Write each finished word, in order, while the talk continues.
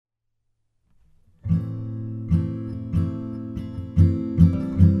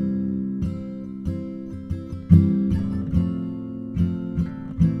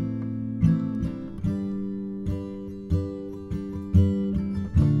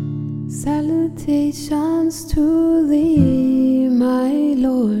salutations to thee, my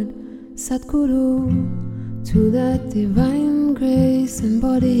Lord Satguru, to that divine grace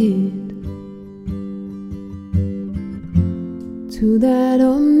embodied, to that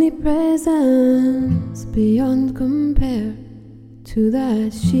omnipresence beyond compare, to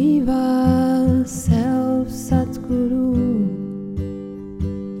that Shiva self Satguru.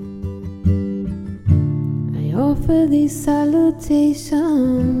 I offer these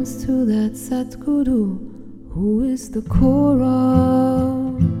salutations to that Satguru, who is the core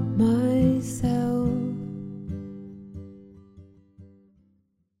of myself.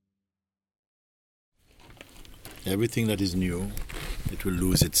 Everything that is new, it will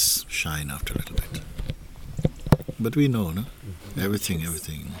lose its shine after a little bit. But we know, no? Everything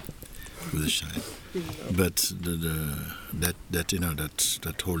loses shine. But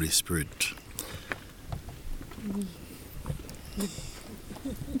that Holy Spirit.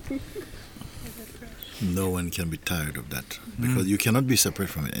 No one can be tired of that, because you cannot be separate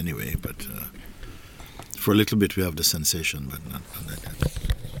from it anyway. But for a little bit we have the sensation, but not like that.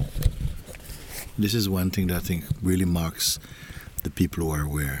 This is one thing that I think really marks the people who are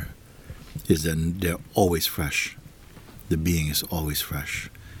aware, is that they're always fresh. The being is always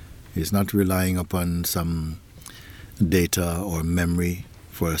fresh. It's not relying upon some data or memory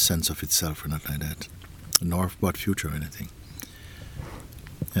for a sense of itself or not like that, nor about future or anything.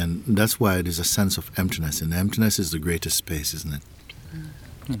 And that's why it is a sense of emptiness. And emptiness is the greatest space, isn't it?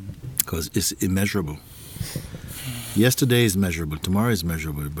 Because it's immeasurable. Yesterday is measurable, tomorrow is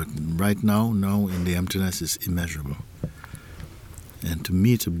measurable, but right now in the emptiness is immeasurable. And to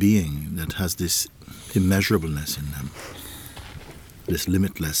meet a being that has this immeasurableness in them, this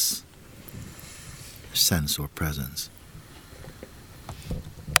limitless sense or presence,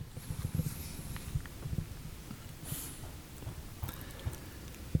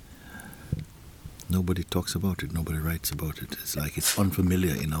 nobody talks about it, nobody writes about it. It's like it's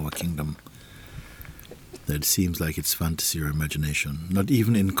unfamiliar in our kingdom. That it seems like it's fantasy or imagination. Not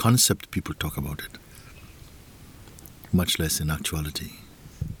even in concept people talk about it, much less in actuality.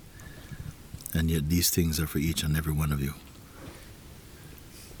 And yet these things are for each and every one of you.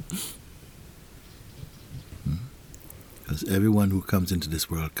 Because everyone who comes into this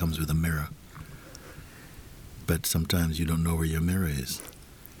world comes with a mirror. But sometimes you don't know where your mirror is.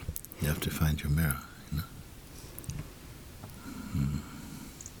 You have to find your mirror, you know.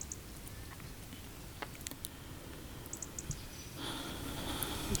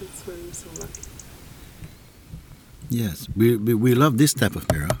 That's why I'm so lucky. Yes, we love this type of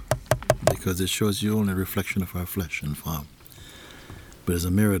mirror because it shows you only a reflection of our flesh and form. But it's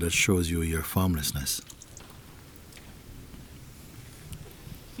a mirror that shows you your formlessness.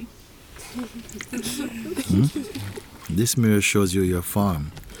 This mirror shows you your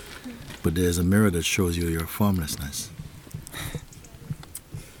form, but there's a mirror that shows you your formlessness.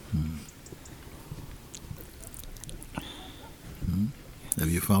 Have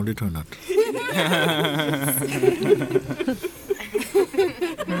you found it or not?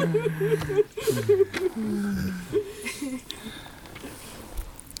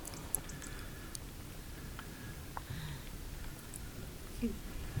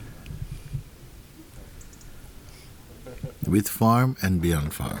 With farm and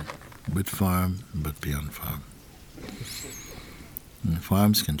beyond farm. With farm but beyond farm. And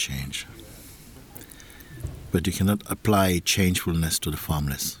farms can change. But you cannot apply changefulness to the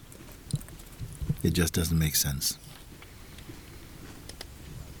formless. It just doesn't make sense.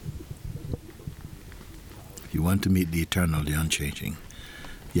 If you want to meet the eternal, the unchanging,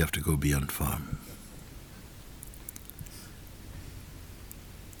 you have to go beyond form.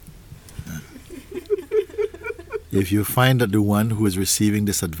 If you find that the one who is receiving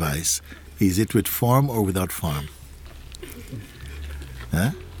this advice, is it with form or without form?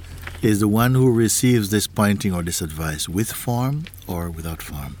 Is the one who receives this pointing or this advice with form or without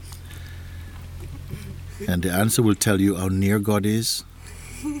form? And the answer will tell you how near God is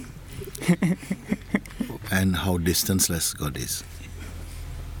and how distanceless God is.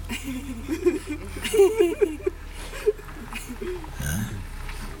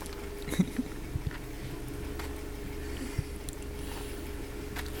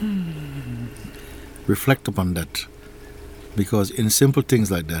 Reflect upon that, because in simple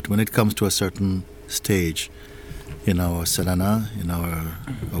things like that, when it comes to a certain stage in our sadhana, in our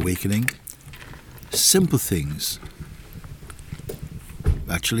awakening, simple things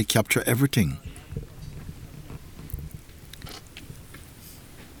actually capture everything.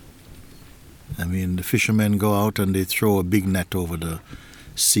 I mean, the fishermen go out and they throw a big net over the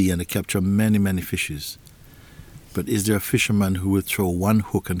sea and they capture many, many fishes. But is there a fisherman who will throw one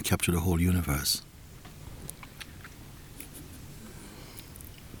hook and capture the whole universe?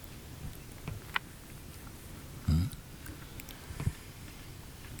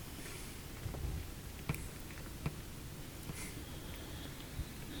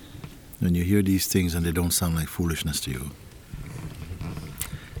 When you hear these things and they don't sound like foolishness to you,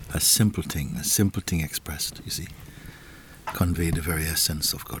 a simple thing expressed, you see, convey the very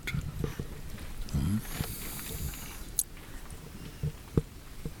essence of God.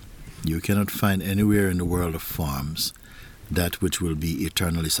 You cannot find anywhere in the world of forms that which will be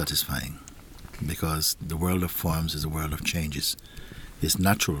eternally satisfying, because the world of forms is a world of changes. It's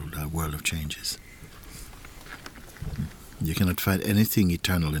natural, that world of changes. You cannot find anything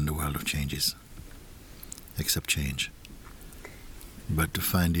eternal in the world of changes, except change. But to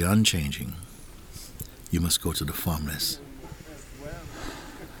find the unchanging, you must go to the formless.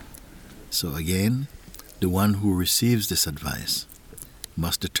 So again, the one who receives this advice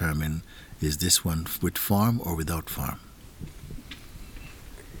must determine, is this one with form or without form?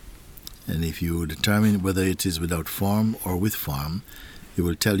 And if you determine whether it is without form or with form, it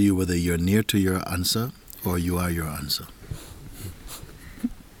will tell you whether you're near to your answer or you are your answer.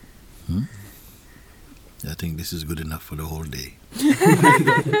 I think this is good enough for the whole day.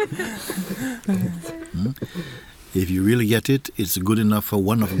 If you really get it, it's good enough for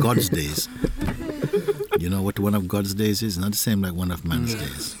one of God's days. You know what one of God's days is? Not the same like one of man's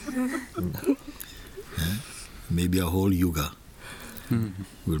days. Maybe a whole yuga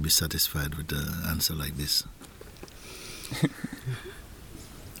will be satisfied with the answer like this.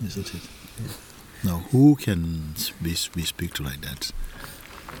 Isn't it? Now, who can we speak to like that?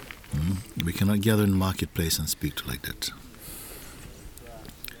 We cannot gather in the marketplace and speak to like that.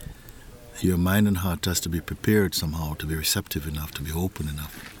 Your mind and heart has to be prepared somehow to be receptive enough, to be open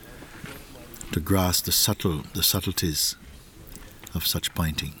enough, to grasp the subtleties of such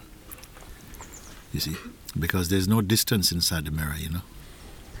pointing. You see, because there's no distance inside the mirror,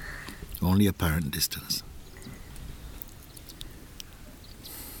 only apparent distance.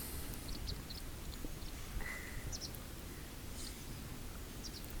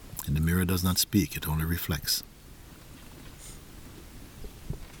 And the mirror does not speak, it only reflects.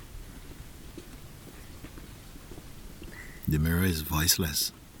 The mirror is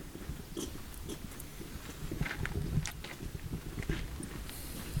voiceless.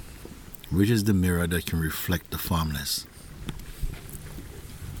 Which is the mirror that can reflect the formless?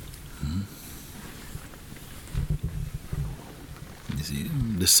 You see,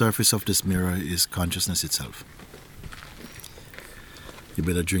 the surface of this mirror is consciousness itself. You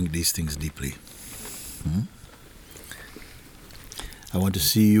better drink these things deeply. I want to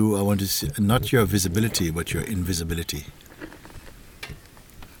see not your visibility, but your invisibility.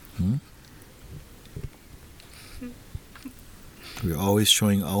 We're always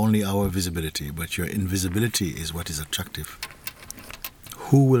showing only our visibility, but your invisibility is what is attractive.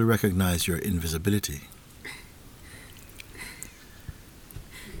 Who will recognize your invisibility?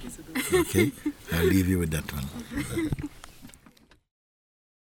 Okay, I'll leave you with that one.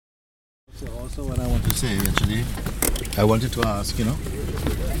 So also what I want to say, actually, I wanted to ask,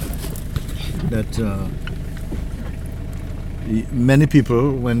 that many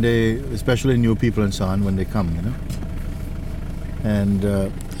people, when they, especially new people and so on, when they come, and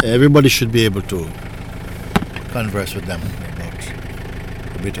everybody should be able to converse with them about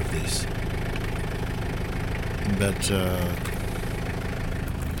a bit of this. But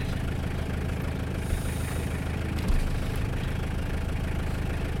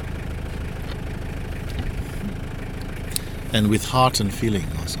and with heart and feeling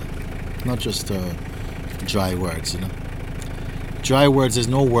also, not just dry words, Dry words, there's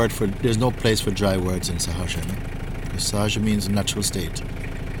no place for dry words in Sahaja, Because Sahaja means natural state.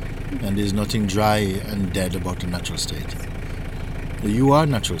 And there's nothing dry and dead about the natural state. You are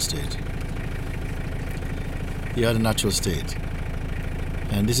natural state. You are the natural state.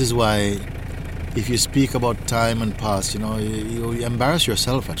 And this is why if you speak about time and past, you embarrass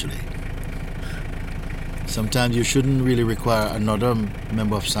yourself actually. Sometimes you shouldn't really require another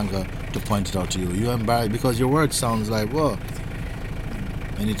member of Sangha to point it out to you. You're embarrassed because your word sounds like, whoa,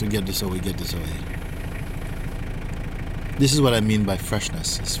 I need to get this away, This is what I mean by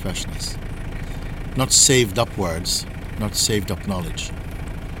freshness. It's freshness. Not saved up words, not saved up knowledge.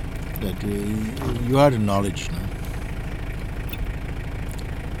 That you are the knowledge now.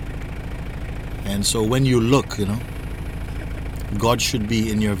 And so when you look, God should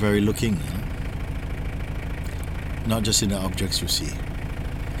be in your very looking, Not just in the objects you see,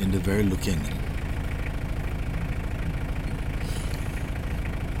 in the very looking.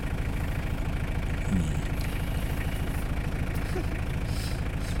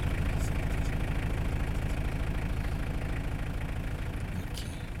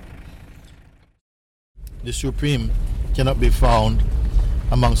 The Supreme cannot be found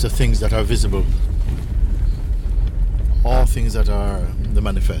amongst the things that are visible. All things that are the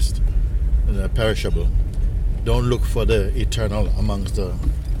manifest, the perishable. Don't look for the eternal amongst the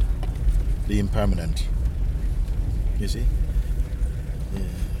impermanent. You see?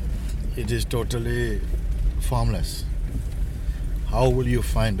 It is totally formless. How will you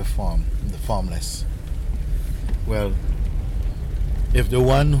find the formless? Well, if the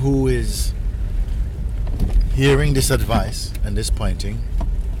one who is hearing this advice and this pointing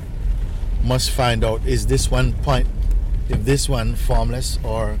must find out, is this one formless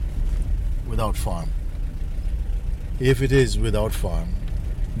or without form? If it is without form,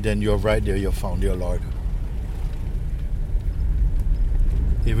 then you're right there, you've found your Lord.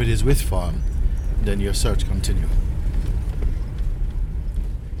 If it is with form, then your search continues.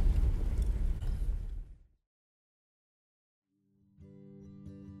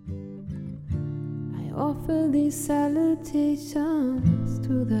 I offer these salutations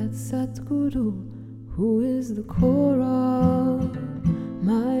to that Satguru who is the core of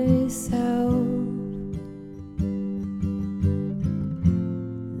myself,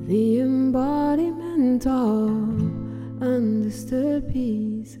 the embodiment of undisturbed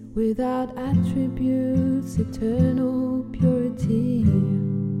peace without attributes, eternal purity.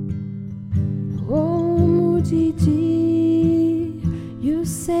 Oh Mujiji, you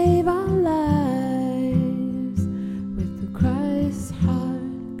save our lives with the Christ's heart,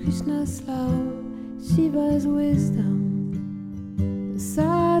 Krishna's love, Shiva's wisdom.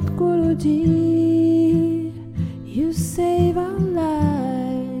 Sadguruji, you save our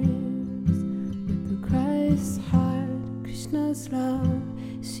lives with the Christ's heart, Krishna's love,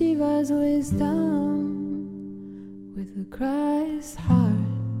 Shiva's wisdom. With the Christ's heart,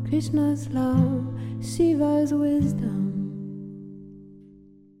 Krishna's love, Shiva's wisdom.